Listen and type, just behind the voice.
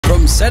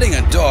From setting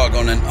a dog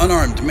on an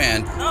unarmed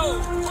man On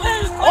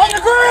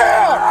the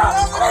ground!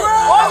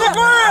 On the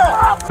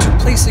ground! to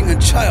placing a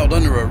child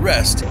under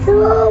arrest,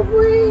 Oh,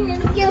 please,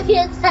 give me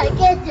a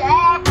second,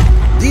 Jack.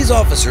 these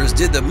officers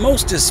did the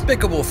most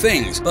despicable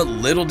things, but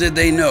little did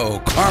they know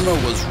karma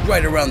was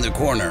right around the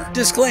corner.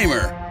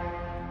 Disclaimer.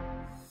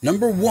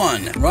 Number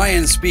 1.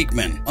 Ryan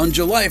Speakman. On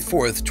July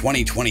 4th,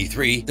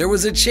 2023, there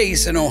was a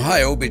chase in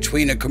Ohio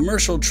between a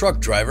commercial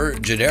truck driver,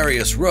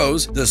 Jadarius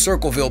Rose, the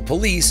Circleville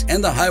Police,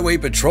 and the Highway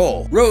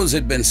Patrol. Rose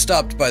had been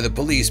stopped by the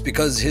police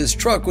because his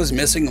truck was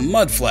missing a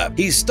mud flap.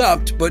 He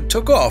stopped but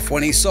took off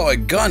when he saw a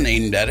gun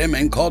aimed at him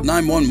and called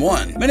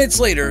 911. Minutes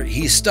later,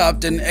 he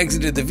stopped and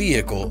exited the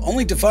vehicle,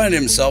 only to find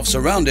himself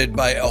surrounded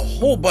by a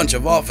whole bunch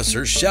of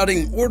officers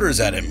shouting orders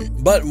at him.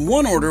 But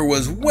one order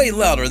was way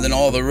louder than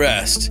all the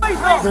rest. Do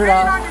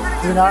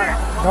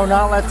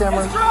not let them,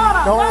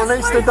 don't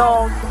release the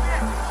dog.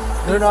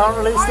 Do not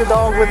release the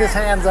dog with his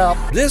hands up.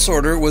 This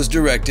order was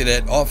directed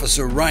at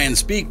Officer Ryan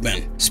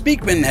Speakman.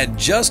 Speakman had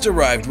just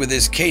arrived with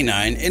his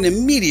canine and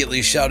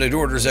immediately shouted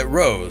orders at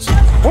Rose.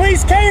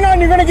 Police canine,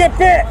 you're gonna get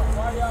bit.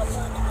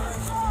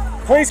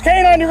 Police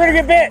canine, you're gonna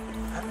get bit.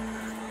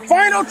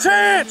 Final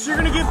chance, you're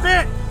gonna get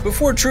bit.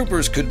 Before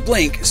troopers could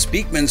blink,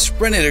 Speakman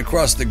sprinted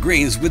across the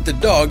greens with the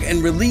dog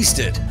and released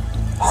it.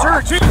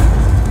 Sir,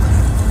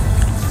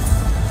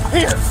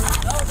 here.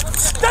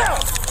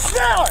 Down,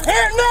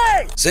 hit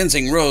me.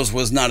 Sensing Rose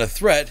was not a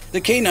threat,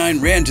 the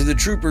canine ran to the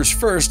troopers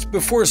first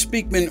before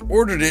Speakman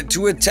ordered it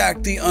to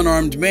attack the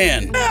unarmed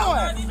man.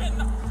 On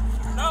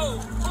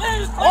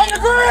the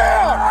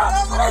ground.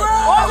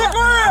 On the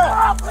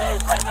ground.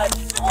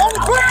 On the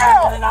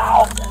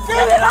ground.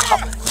 Get it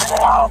up.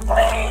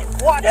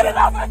 Get it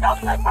up and don't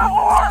take my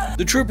arm.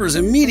 The troopers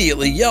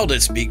immediately yelled at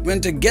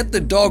Speakman to get the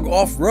dog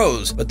off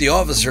Rose, but the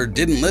officer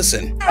didn't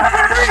listen.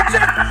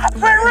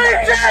 We're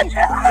reaching!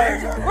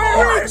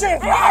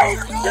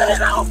 Get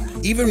it out!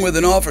 Even with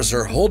an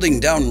officer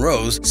holding down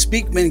Rose,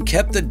 Speakman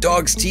kept the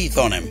dog's teeth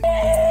on him.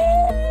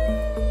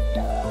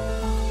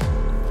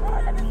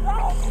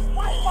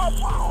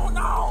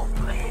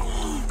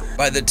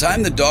 By the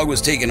time the dog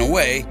was taken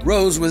away,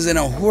 Rose was in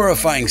a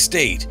horrifying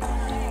state.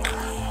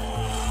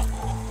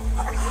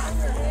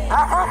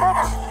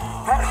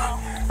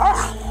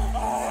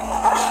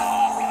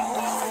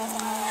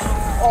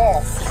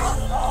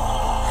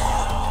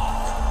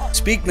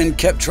 Speakman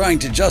kept trying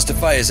to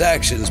justify his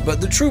actions, but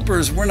the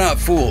troopers were not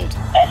fooled.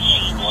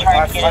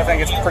 I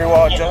think it's pretty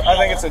well. I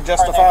think it's a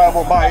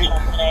justifiable bite.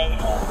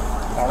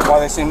 That's why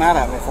they seem mad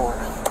at me for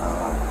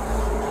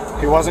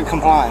it. He wasn't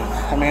complying.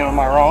 I mean, am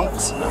I wrong?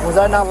 Was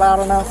that not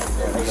loud enough?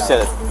 You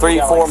said it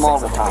 3-4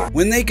 multiple times.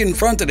 When they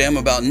confronted him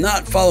about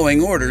not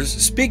following orders,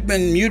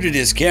 Speakman muted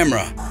his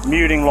camera.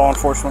 Muting law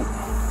enforcement.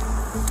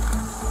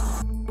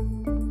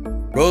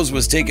 Rose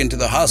was taken to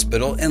the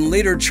hospital and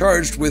later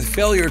charged with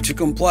failure to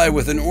comply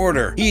with an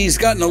order. He's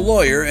gotten a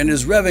lawyer and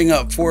is revving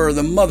up for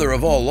the mother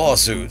of all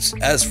lawsuits.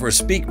 As for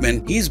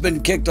Speakman, he's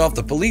been kicked off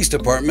the police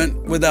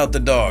department without the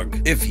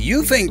dog. If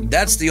you think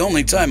that's the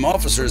only time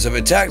officers have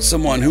attacked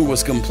someone who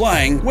was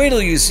complying, wait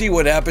till you see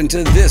what happened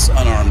to this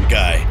unarmed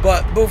guy.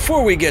 But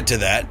before we get to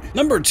that,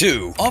 number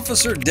 2,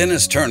 Officer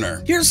Dennis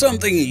Turner. Here's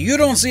something you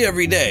don't see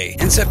every day.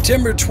 In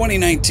September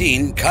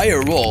 2019, Kaya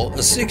Roll, a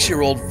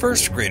 6-year-old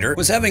first grader,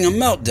 was having a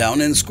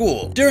meltdown in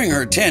school. During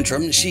her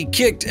tantrum, she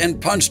kicked and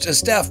punched a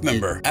staff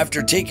member.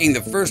 After taking the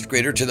first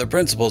grader to the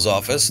principal's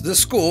office, the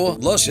school,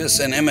 Lucius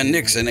and Emma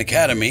Nixon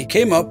Academy,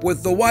 came up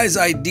with the wise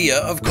idea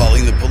of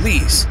calling the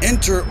police.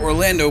 Enter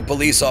Orlando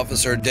police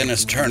officer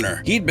Dennis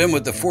Turner. He'd been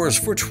with the force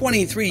for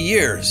 23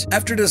 years.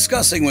 After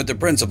discussing with the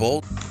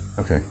principal,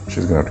 okay,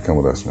 she's gonna have to come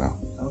with us now.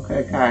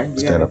 Okay, Kai, you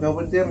Stand gotta up. go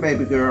with them,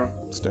 baby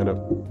girl. Stand up.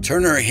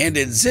 Turner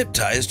handed zip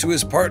ties to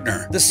his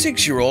partner. The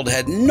 6-year-old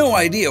had no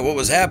idea what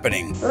was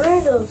happening. What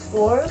are those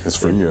for? It's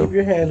for Keep you.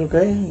 your hands,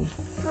 okay?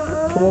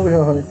 Come over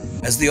here, honey.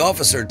 As the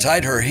officer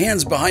tied her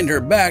hands behind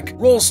her back,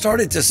 Roll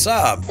started to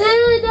sob. No!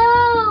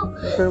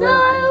 No,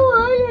 I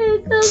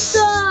want to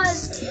come on!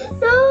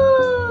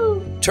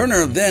 No!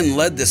 Turner then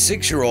led the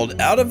 6-year-old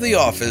out of the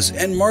office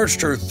and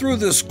marched her through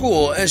the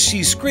school as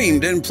she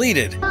screamed and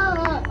pleaded.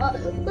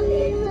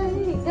 Please let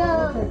me go.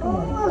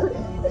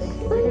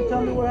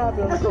 Tell me what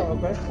happened on the car,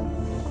 okay?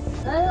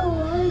 I don't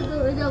want to go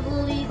to the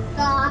police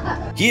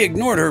car. He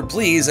ignored her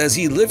pleas as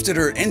he lifted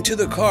her into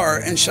the car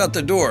and shut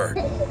the door.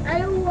 I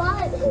don't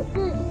want to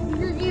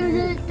do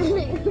this.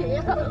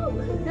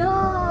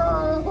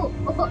 No.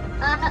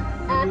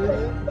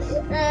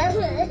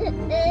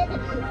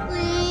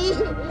 Please.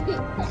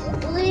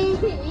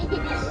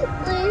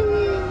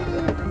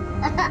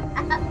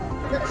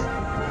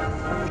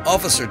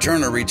 Officer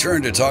Turner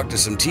returned to talk to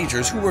some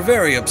teachers who were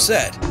very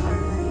upset.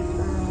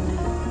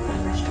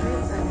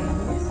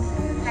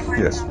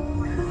 Yes.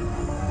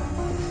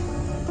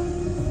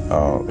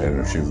 And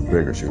if she was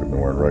bigger, she would have been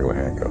wearing regular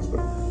handcuffs.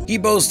 But He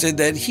boasted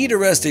that he'd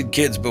arrested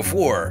kids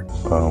before.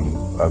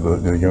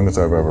 the youngest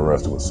I've ever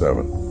arrested was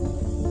 7.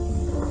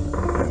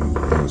 And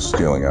he was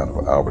stealing out of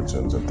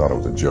Albertsons and thought it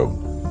was a joke.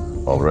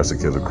 All the rest of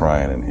the kids were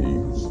crying and he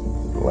was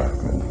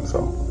laughing.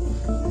 So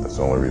that's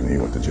the only reason he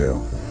went to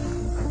jail.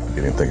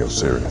 He didn't think it was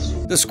serious.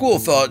 The school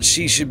thought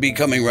she should be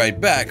coming right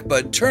back,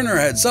 but Turner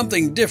had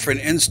something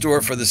different in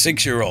store for the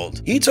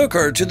 6-year-old. He took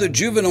her to the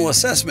Juvenile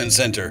Assessment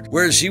Center,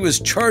 where she was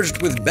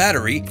charged with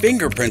battery,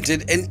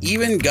 fingerprinted, and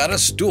even got a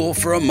stool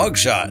for a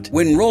mugshot.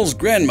 When Roll's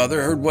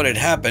grandmother heard what had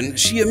happened,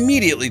 she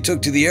immediately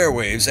took to the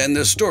airwaves, and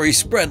the story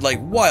spread like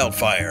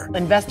wildfire.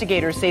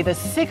 Investigators say the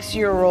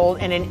 6-year-old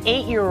and an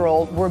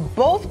 8-year-old were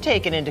both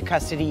taken into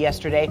custody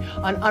yesterday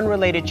on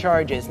unrelated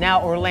charges.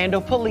 Now,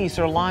 Orlando police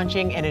are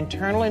launching an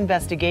internal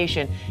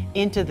investigation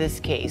into this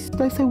case.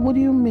 They say, what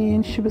do you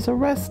mean she was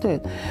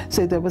arrested?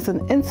 Say there was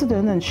an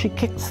incident and she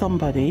kicked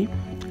somebody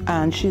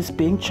and she's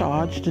being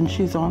charged and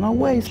she's on her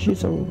way.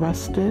 She's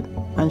arrested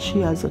and she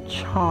has a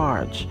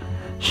charge.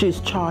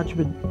 She's charged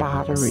with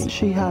battery.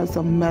 She has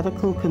a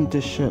medical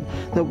condition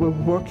that we're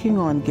working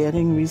on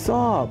getting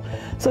resolved.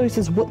 So he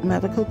says, what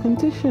medical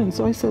condition?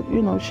 So I said,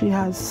 you know, she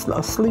has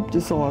a sleep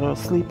disorder,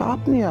 sleep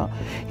apnea.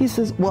 He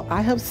says, well,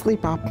 I have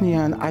sleep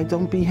apnea and I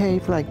don't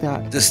behave like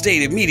that. The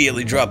state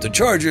immediately dropped the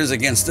charges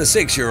against the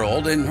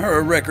 6-year-old, and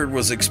her record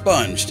was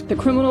expunged. The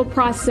criminal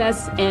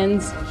process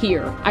ends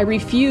here. I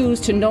refuse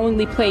to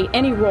knowingly play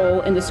any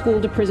role in the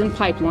school-to-prison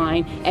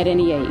pipeline at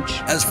any age.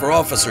 As for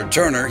Officer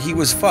Turner, he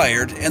was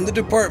fired, and the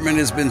department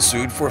has been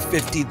sued for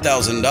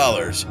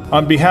 $50,000.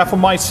 On behalf of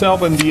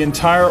myself and the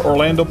entire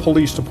Orlando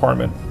Police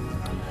Department,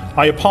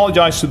 I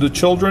apologize to the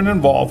children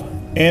involved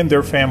and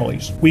their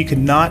families. We could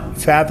not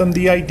fathom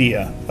the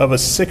idea of a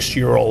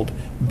 6-year-old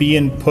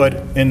being put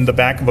in the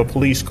back of a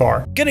police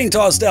car. Getting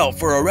tossed out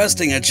for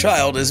arresting a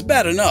child is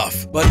bad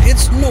enough, but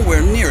it's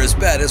nowhere near as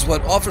bad as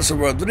what Officer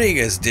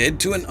Rodriguez did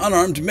to an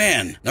unarmed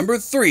man. Number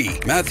 3,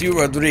 Matthew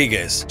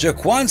Rodriguez.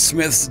 Jaquan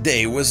Smith's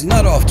day was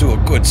not off to a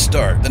good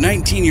start. The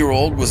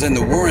 19-year-old was in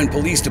the Warren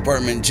Police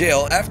Department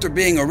jail after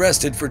being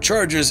arrested for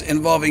charges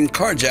involving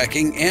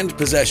carjacking and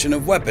possession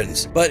of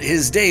weapons. But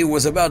his day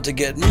was about to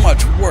get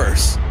much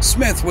worse.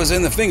 Smith was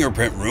in the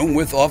fingerprint room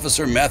with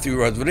Officer Matthew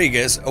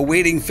Rodriguez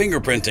awaiting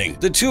fingerprinting.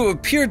 The two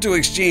appeared to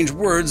exchange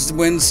words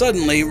when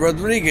suddenly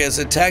Rodriguez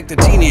attacked the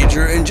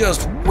teenager and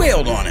just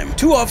wailed on him.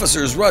 2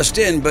 officers rushed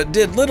in but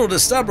did little to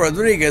stop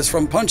Rodriguez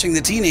from punching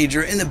the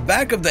teenager in the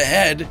back of the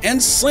head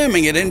and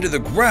slamming it into the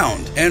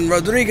ground. And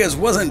Rodriguez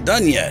wasn't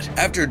done yet.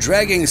 After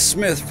dragging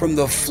Smith from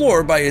the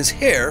floor by his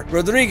hair,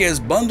 Rodriguez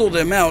bundled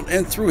him out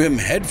and threw him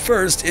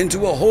headfirst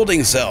into a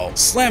holding cell,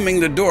 slamming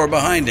the door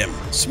behind him.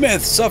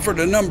 Smith suffered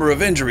a number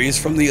of injuries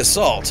from the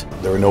assault.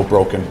 There were no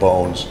broken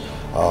bones.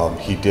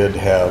 He did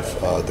have,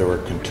 there were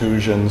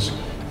contusions,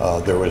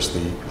 there was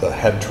the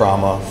head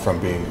trauma from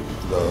being,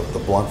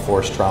 the blunt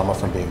force trauma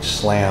from being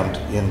slammed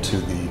into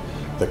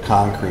the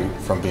concrete,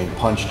 from being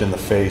punched in the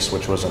face,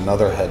 which was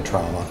another head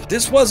trauma.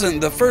 This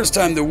wasn't the first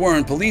time the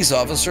Warren police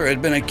officer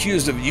had been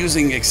accused of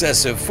using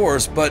excessive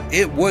force, but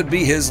it would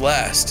be his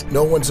last.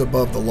 No one's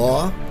above the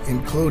law,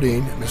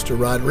 including Mr.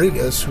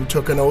 Rodriguez, who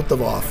took an oath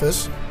of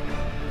office,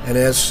 and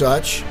as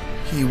such,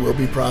 he will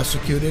be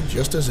prosecuted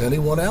just as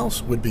anyone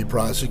else would be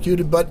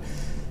prosecuted, but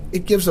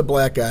it gives a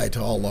black eye to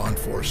all law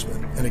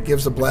enforcement, and it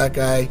gives a black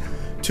eye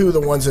to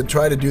the ones that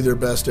try to do their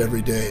best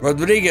every day.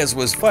 Rodriguez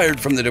was fired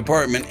from the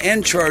department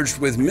and charged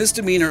with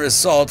misdemeanor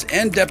assault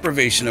and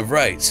deprivation of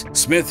rights.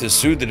 Smith has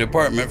sued the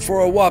department for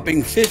a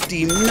whopping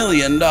 $50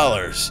 million.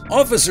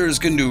 Officers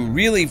can do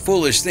really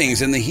foolish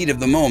things in the heat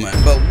of the moment,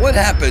 but what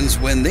happens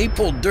when they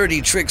pull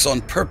dirty tricks on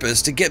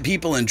purpose to get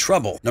people in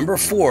trouble? Number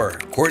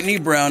 4, Courtney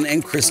Brown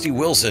and Christy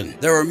Wilson.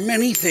 There are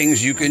many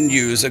things you can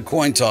use a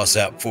coin toss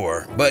app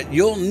for, but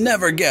you'll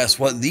never guess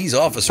what these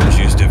officers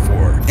used it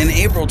for. In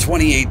April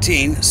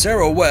 2018,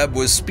 Sarah Webb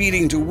was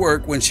speeding to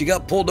work when she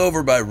got pulled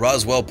over by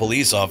Roswell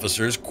police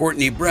officers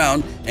Courtney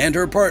Brown and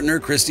her partner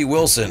Christy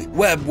Wilson.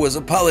 Webb was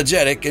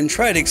apologetic and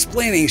tried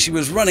explaining she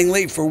was running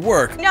late for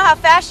work. You know how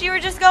fast you were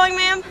just going,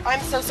 ma'am?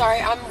 I'm so sorry,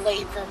 I'm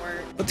late for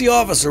work. But the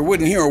officer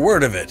wouldn't hear a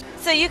word of it.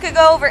 So you could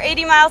go over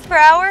 80 miles per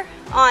hour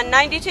on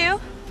 92?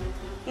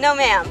 No,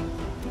 ma'am.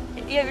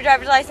 Do you have your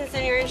driver's license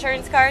and your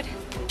insurance card?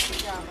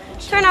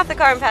 Turn off the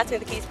car and pass me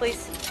the keys,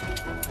 please.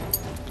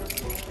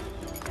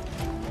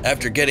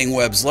 After getting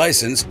Webb's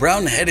license,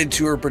 Brown headed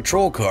to her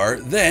patrol car.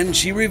 Then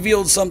she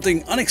revealed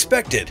something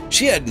unexpected.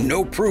 She had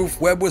no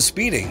proof Webb was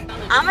speeding.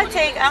 I'm gonna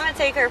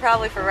take her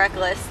probably for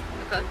reckless.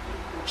 Okay.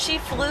 She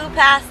flew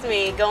past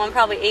me going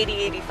probably 80,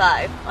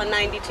 85 on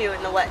 92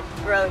 in the wet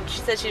road. She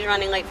said she's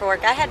running late for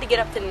work. I had to get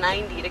up to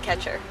 90 to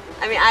catch her.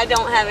 I mean, I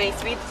don't have any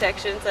speed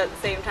detections at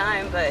the same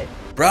time, but...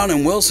 Brown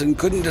and Wilson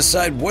couldn't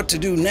decide what to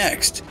do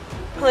next.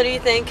 What do you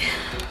think?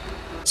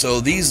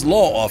 So these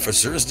law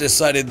officers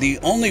decided the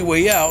only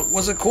way out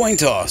was a coin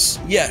toss.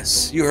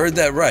 Yes, you heard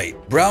that right.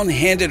 Brown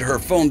handed her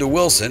phone to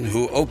Wilson,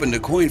 who opened a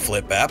coin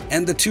flip app,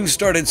 and the two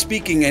started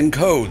speaking in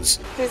codes.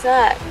 Who's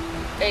that?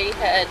 A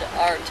head,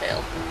 R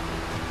tail.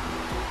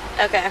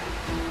 Okay.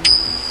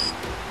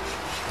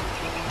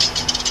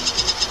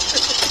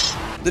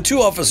 The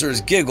two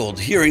officers giggled,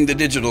 hearing the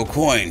digital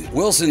coin.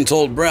 Wilson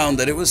told Brown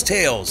that it was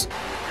tails.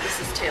 This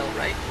is tail,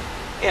 right?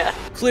 Yeah.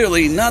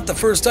 Clearly not the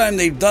first time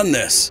they've done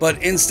this,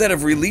 but instead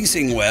of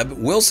releasing Webb,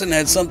 Wilson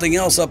had something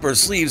else up her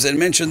sleeves and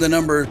mentioned the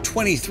number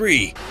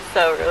 23.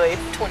 So really,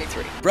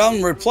 23.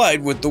 Brown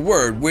replied with the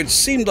word, which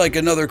seemed like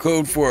another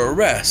code for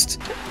arrest.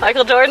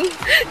 Michael Jordan?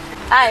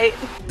 Hi.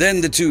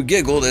 Then the two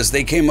giggled as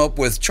they came up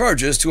with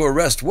charges to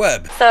arrest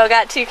Webb. So I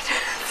got too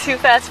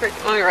fast for,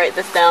 let me write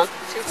this down.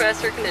 Too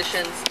fast for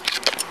conditions.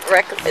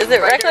 Is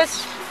it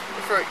reckless?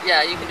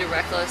 Yeah, you can do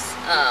reckless,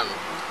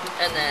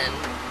 and then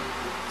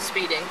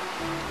speeding.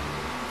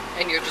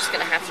 And you're just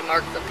gonna have to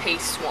mark the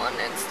pace one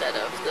instead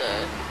of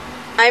the...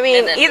 I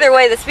mean, either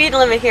way, the speed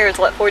limit here is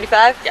what,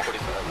 45? Yeah,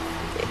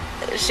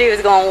 45. She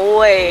was going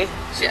way.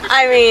 Yeah.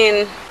 I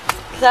mean,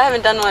 because I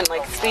haven't done one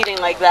like speeding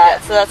like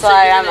that, so that's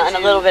why I'm a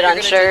little bit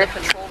unsure.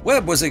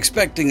 Webb was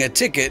expecting a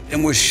ticket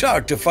and was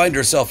shocked to find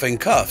herself in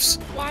cuffs.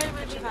 Why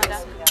would you find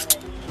out?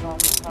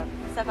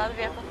 Step out of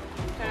the vehicle.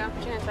 Turn around,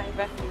 put your hands behind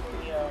your back.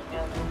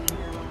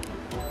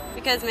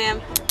 Because,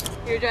 ma'am,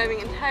 you're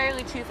driving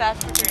entirely too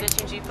fast for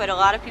conditions. You put a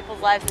lot of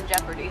people's lives in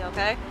jeopardy,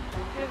 okay?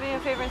 Could you do me a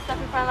favor and step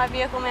in front of my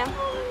vehicle, ma'am?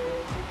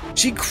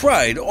 She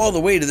cried all the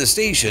way to the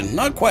station,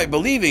 not quite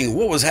believing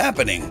what was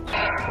happening.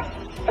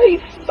 Are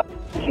you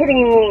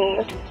kidding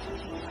me?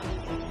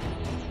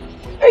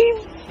 Are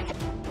you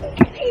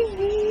kidding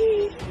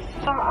me?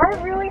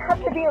 I really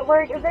have to be at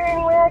work. Is there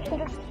any way I can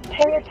just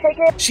pay a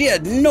ticket? She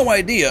had no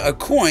idea a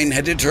coin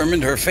had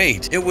determined her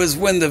fate. It was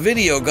when the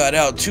video got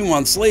out 2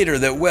 months later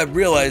that Webb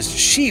realized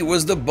she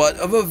was the butt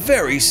of a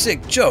very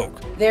sick joke.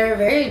 They're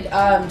very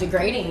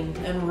degrading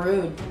and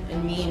rude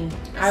and mean.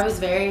 I was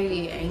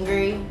very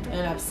angry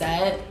and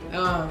upset.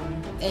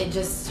 It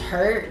just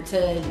hurt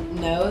to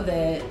know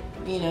that,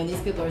 you know,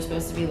 these people are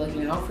supposed to be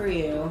looking out for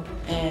you,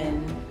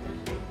 and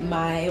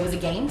it was a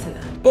game to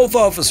them. Both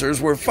officers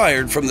were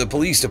fired from the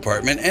police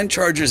department and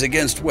charges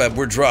against Webb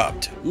were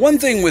dropped. One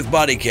thing with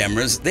body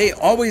cameras, they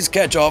always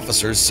catch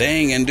officers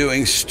saying and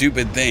doing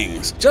stupid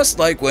things. Just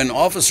like when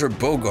Officer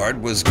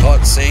Bogard was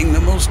caught saying the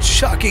most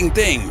shocking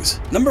things.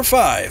 Number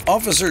 5.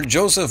 Officer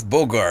Joseph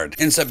Bogard.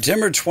 In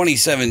September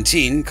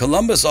 2017,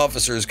 Columbus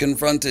officers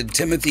confronted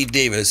Timothy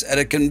Davis at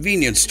a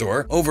convenience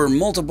store over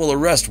multiple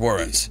arrest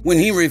warrants. When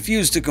he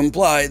refused to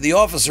comply, the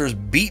officers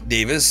beat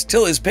Davis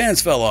till his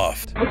pants fell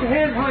off. Put your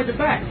hands behind your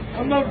back.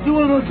 I'm not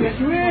doing no shit.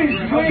 You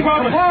ain't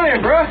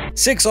complying, bruh.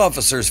 6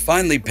 officers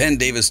finally pinned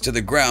Davis to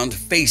the ground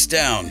face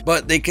down,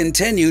 but they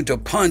continued to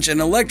punch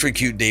and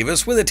electrocute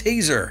Davis with a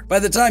taser. By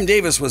the time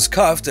Davis was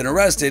cuffed and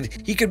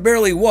arrested, he could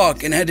barely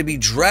walk and had to be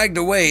dragged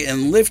away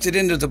and lifted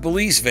into the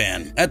police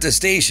van. At the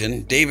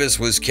station, Davis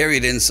was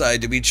carried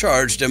inside to be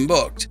charged and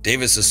booked.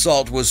 Davis'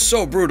 assault was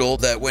so brutal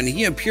that when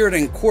he appeared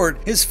in court,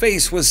 his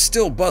face was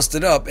still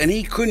busted up and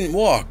he couldn't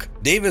walk.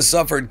 Davis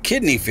suffered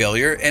kidney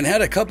failure and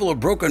had a couple of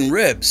broken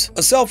ribs.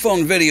 A cell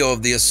phone video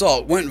of the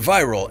assault went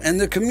viral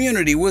and the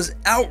community was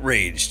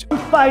outraged. I'm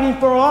fighting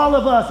for all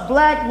of us,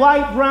 black,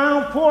 white,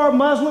 brown, poor,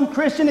 Muslim,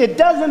 Christian, it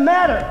doesn't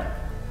matter.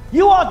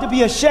 You ought to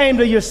be ashamed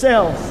of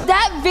yourselves.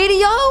 That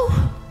video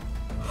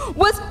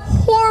was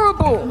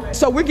horrible.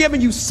 So we're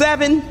giving you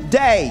 7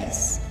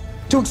 days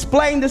to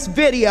explain this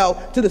video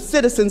to the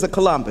citizens of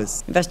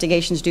Columbus.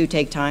 Investigations do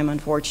take time,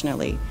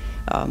 unfortunately.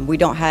 We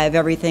don't have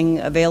everything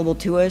available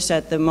to us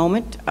at the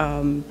moment.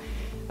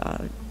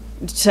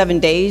 7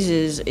 days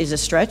is a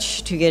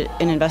stretch to get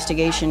an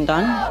investigation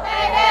done.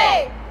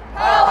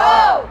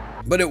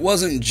 But it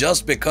wasn't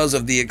just because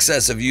of the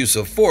excessive use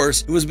of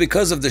force, it was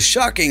because of the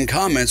shocking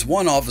comments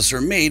one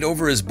officer made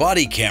over his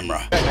body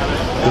camera. What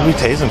are we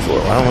tasing for?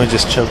 Why don't we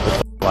just choke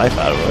the life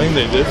out of him? I think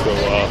they did for a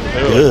while.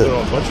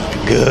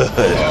 Good.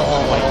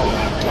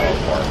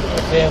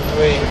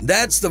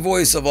 That's the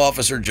voice of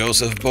Officer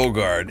Joseph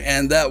Bogard,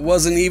 and that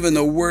wasn't even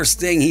the worst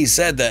thing he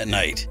said that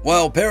night.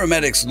 While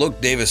paramedics looked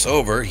Davis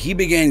over, he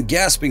began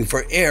gasping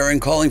for air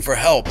and calling for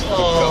help.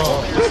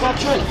 Stop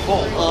trying to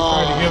pull.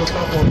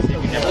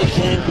 I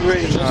can't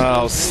breathe.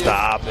 Oh,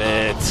 stop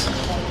it.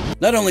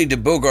 Not only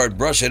did Bogard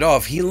brush it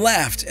off, he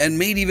laughed and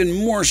made even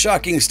more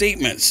shocking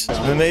statements.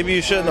 Then maybe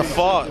you shouldn't have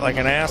fought like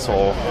an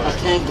asshole. I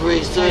can't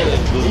breathe, sir.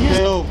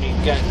 Help.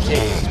 You got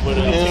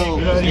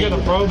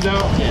the probes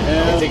out?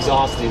 Yeah. It's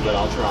exhausting, but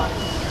I'll try.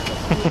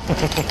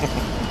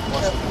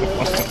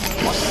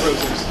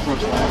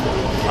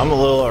 I'm a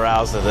little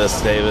aroused at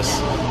this, Davis.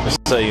 Just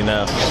so you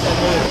know,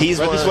 he's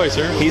right this way,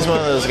 sir. He's one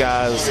of those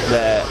guys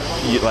that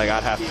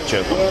I'd have to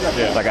choke him.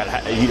 Yeah. Like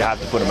you'd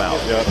have to put him out.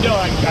 Yeah. No,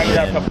 I you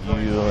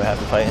have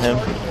to fight him.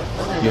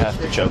 You have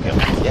to choke him.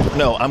 Yeah.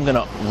 No, I'm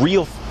gonna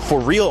for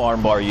real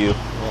armbar you,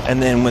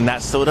 and then when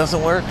that still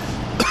doesn't work,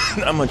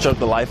 I'm gonna choke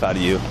the life out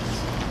of you.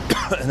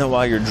 And then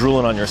while you're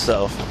drooling on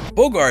yourself.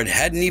 Bogard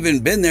hadn't even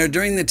been there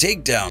during the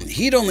takedown.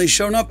 He'd only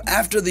shown up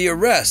after the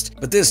arrest,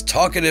 but this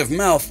talkative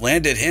mouth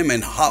landed him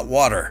in hot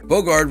water.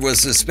 Bogard was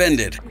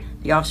suspended.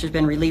 The officer's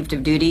been relieved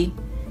of duty,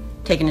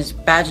 taken his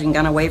badge and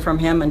gun away from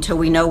him until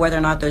we know whether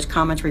or not those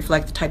comments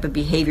reflect the type of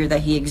behavior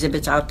that he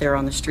exhibits out there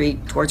on the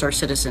street towards our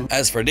citizens.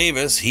 As for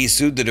Davis, he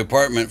sued the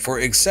department for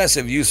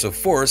excessive use of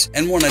force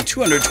and won a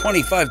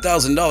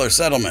 $225,000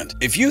 settlement.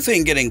 If you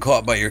think getting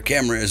caught by your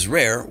camera is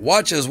rare,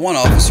 watch as one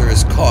officer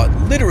is caught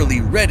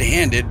literally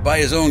red-handed by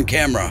his own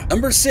camera.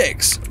 Number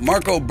 6.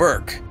 Marco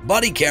Burke.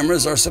 Body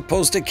cameras are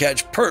supposed to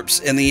catch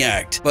perps in the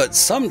act, but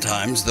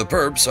sometimes the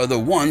perps are the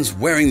ones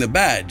wearing the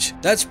badge.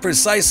 That's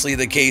precisely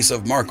the case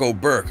of Marco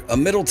Burke, a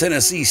Middle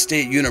Tennessee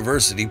State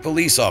University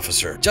police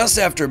officer. Just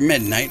after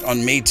midnight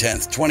on May 10,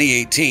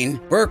 2018,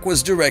 Burke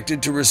was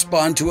directed to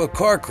respond to a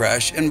car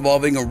crash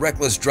involving a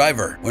reckless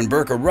driver. When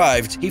Burke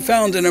arrived, he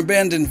found an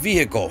abandoned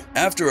vehicle.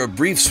 After a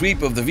brief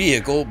sweep of the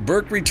vehicle,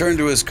 Burke returned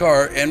to his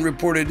car and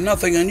reported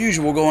nothing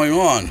unusual going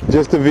on.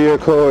 Just the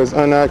vehicle is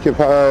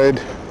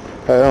unoccupied.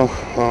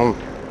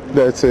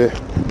 That's it.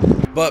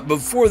 But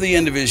before the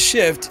end of his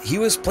shift, he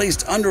was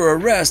placed under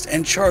arrest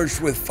and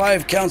charged with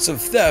 5 counts of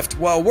theft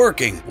while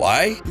working.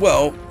 Why?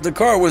 Well, the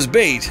car was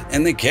bait,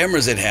 and the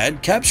cameras it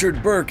had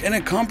captured Burke in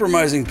a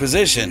compromising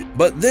position.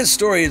 But this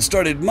story had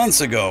started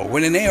months ago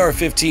when an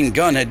AR-15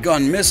 gun had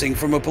gone missing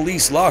from a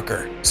police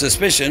locker.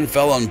 Suspicion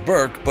fell on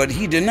Burke, but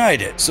he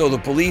denied it, so the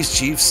police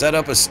chief set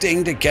up a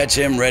sting to catch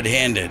him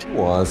red-handed.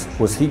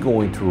 Was he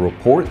going to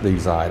report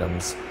these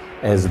items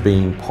as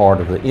being part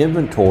of the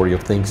inventory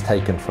of things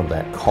taken from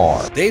that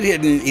car? They'd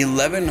hidden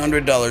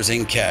 $1,100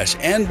 in cash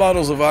and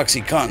bottles of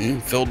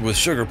OxyContin filled with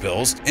sugar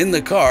pills in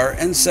the car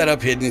and set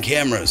up hidden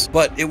cameras.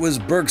 But it was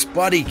Burke's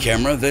body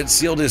camera that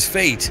sealed his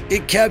fate.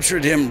 It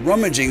captured him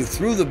rummaging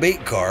through the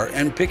bait car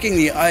and picking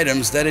the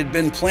items that had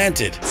been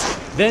planted.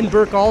 Then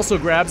Burke also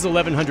grabs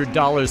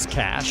 $1,100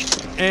 cash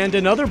and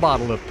another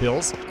bottle of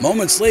pills.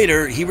 Moments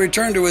later, he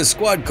returned to his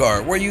squad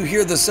car where you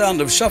hear the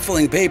sound of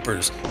shuffling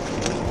papers,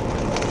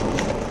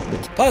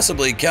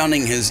 possibly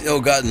counting his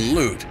ill-gotten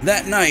loot.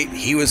 That night,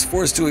 he was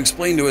forced to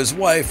explain to his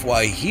wife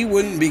why he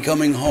wouldn't be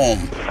coming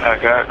home. I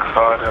got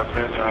caught up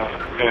in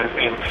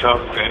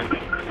something,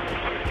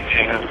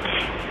 and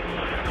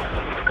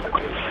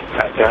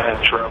I got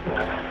in trouble.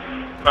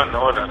 I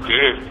know what I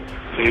did.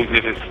 He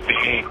did his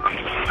thing,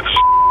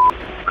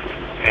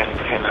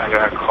 and I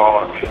got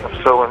caught.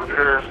 I'm so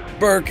embarrassed.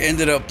 Burke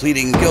ended up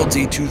pleading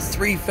guilty to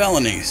 3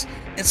 felonies.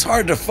 It's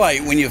hard to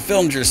fight when you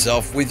filmed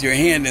yourself with your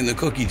hand in the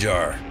cookie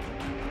jar.